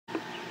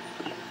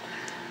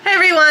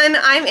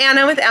everyone, I'm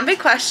Anna with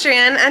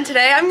Ambiquestrian, and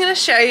today I'm going to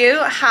show you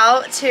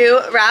how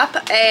to wrap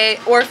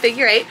or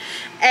figure eight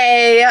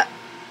a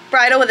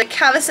bridle with a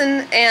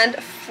cavesson and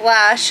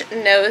flash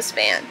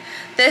noseband.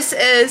 This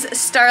is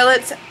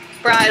Starlet's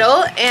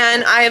bridle,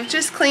 and I have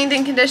just cleaned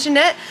and conditioned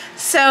it,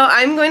 so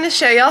I'm going to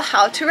show y'all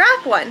how to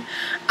wrap one.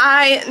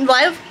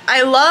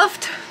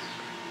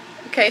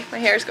 Okay, my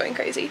hair is going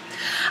crazy.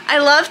 I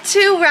love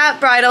to wrap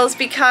bridles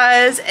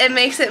because it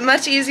makes it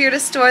much easier to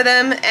store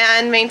them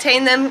and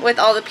maintain them with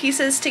all the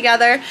pieces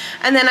together.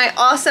 And then I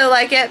also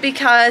like it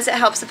because it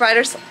helps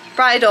the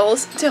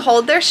bridles to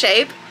hold their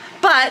shape.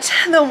 But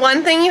the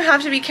one thing you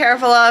have to be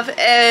careful of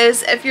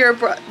is if your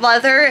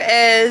leather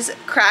is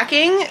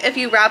cracking, if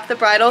you wrap the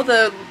bridle,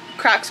 the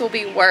cracks will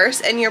be worse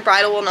and your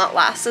bridle will not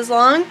last as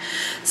long.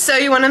 So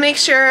you want to make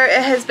sure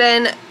it has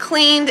been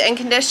cleaned and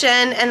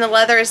conditioned and the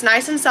leather is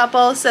nice and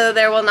supple so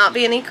there will not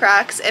be any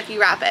cracks if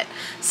you wrap it.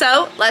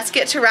 So let's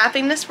get to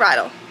wrapping this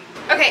bridle.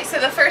 Okay, so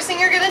the first thing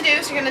you're going to do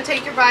is you're going to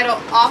take your bridle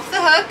off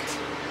the hook,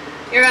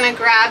 you're going to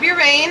grab your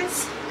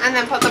reins, and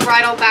then put the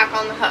bridle back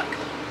on the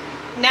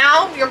hook.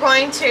 Now you're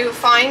going to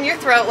find your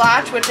throat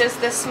latch, which is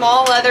this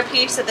small leather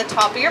piece at the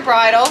top of your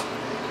bridle.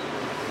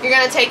 You're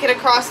going to take it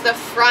across the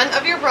front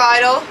of your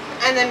bridle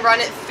and then run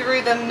it through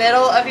the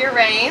middle of your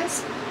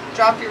reins.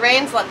 Drop your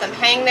reins, let them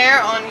hang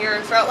there on your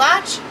throat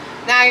latch.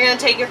 Now you're going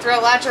to take your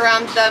throat latch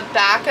around the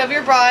back of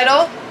your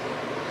bridle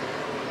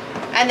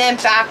and then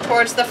back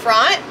towards the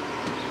front.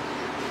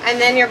 And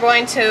then you're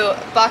going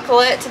to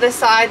buckle it to the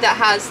side that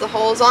has the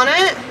holes on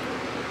it.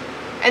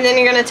 And then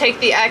you're going to take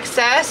the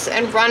excess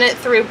and run it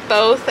through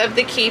both of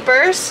the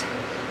keepers.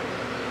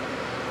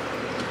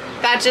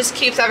 That just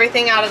keeps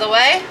everything out of the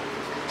way.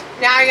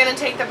 Now you're going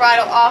to take the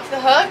bridle off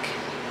the hook,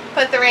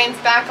 put the reins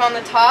back on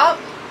the top,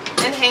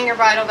 and hang your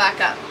bridle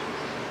back up.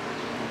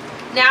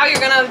 Now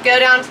you're going to go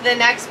down to the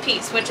next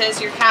piece, which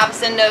is your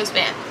cavesson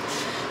noseband.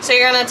 So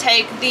you're going to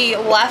take the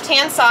left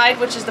hand side,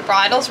 which is the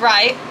bridle's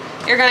right.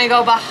 You're going to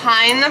go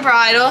behind the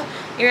bridle.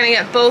 You're going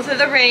to get both of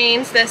the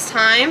reins this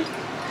time.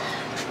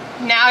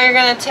 Now you're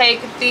going to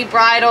take the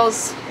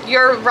bridle's,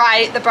 your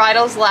right, the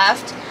bridle's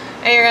left,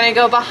 and you're going to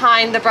go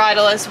behind the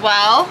bridle as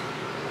well,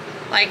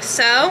 like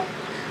so.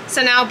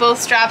 So now both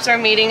straps are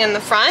meeting in the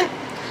front.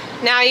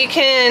 Now you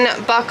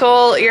can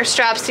buckle your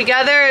straps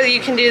together. You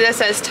can do this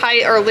as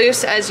tight or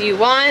loose as you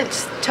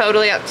want,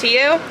 totally up to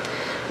you.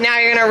 Now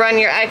you're going to run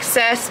your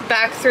excess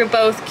back through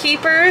both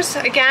keepers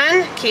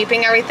again,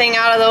 keeping everything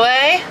out of the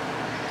way.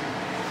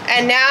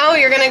 And now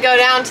you're going to go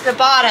down to the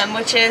bottom,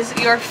 which is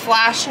your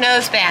flash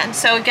noseband.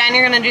 So again,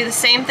 you're going to do the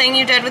same thing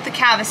you did with the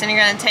cavesson.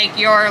 You're going to take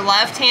your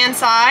left hand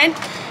side,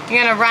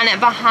 you're going to run it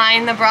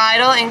behind the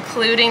bridle,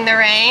 including the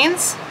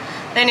reins.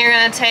 Then you're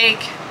going to take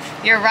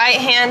your right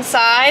hand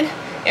side,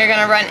 you're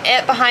going to run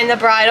it behind the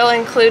bridle,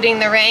 including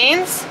the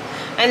reins.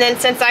 And then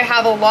since I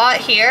have a lot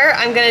here,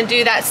 I'm going to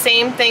do that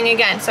same thing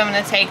again. So I'm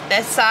going to take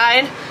this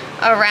side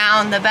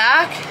around the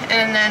back,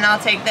 and then I'll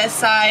take this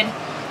side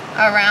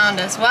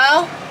around as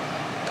well,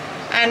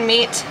 and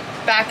meet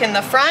back in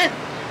the front.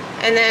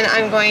 And then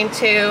I'm going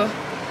to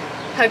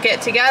hook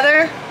it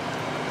together.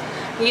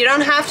 You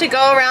don't have to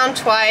go around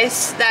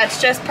twice.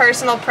 That's just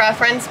personal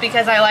preference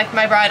because I like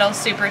my bridles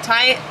super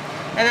tight.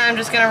 And then I'm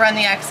just going to run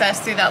the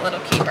excess through that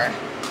little keeper.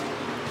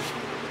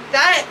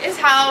 That is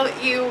how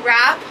you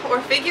wrap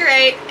or figure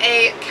eight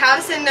a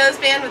cavesson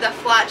noseband with a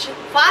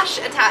flash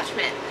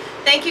attachment.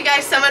 Thank you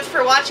guys so much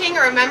for watching.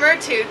 Remember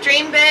to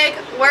dream big,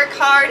 work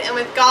hard, and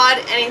with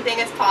God, anything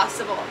is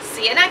possible.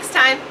 See you next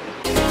time.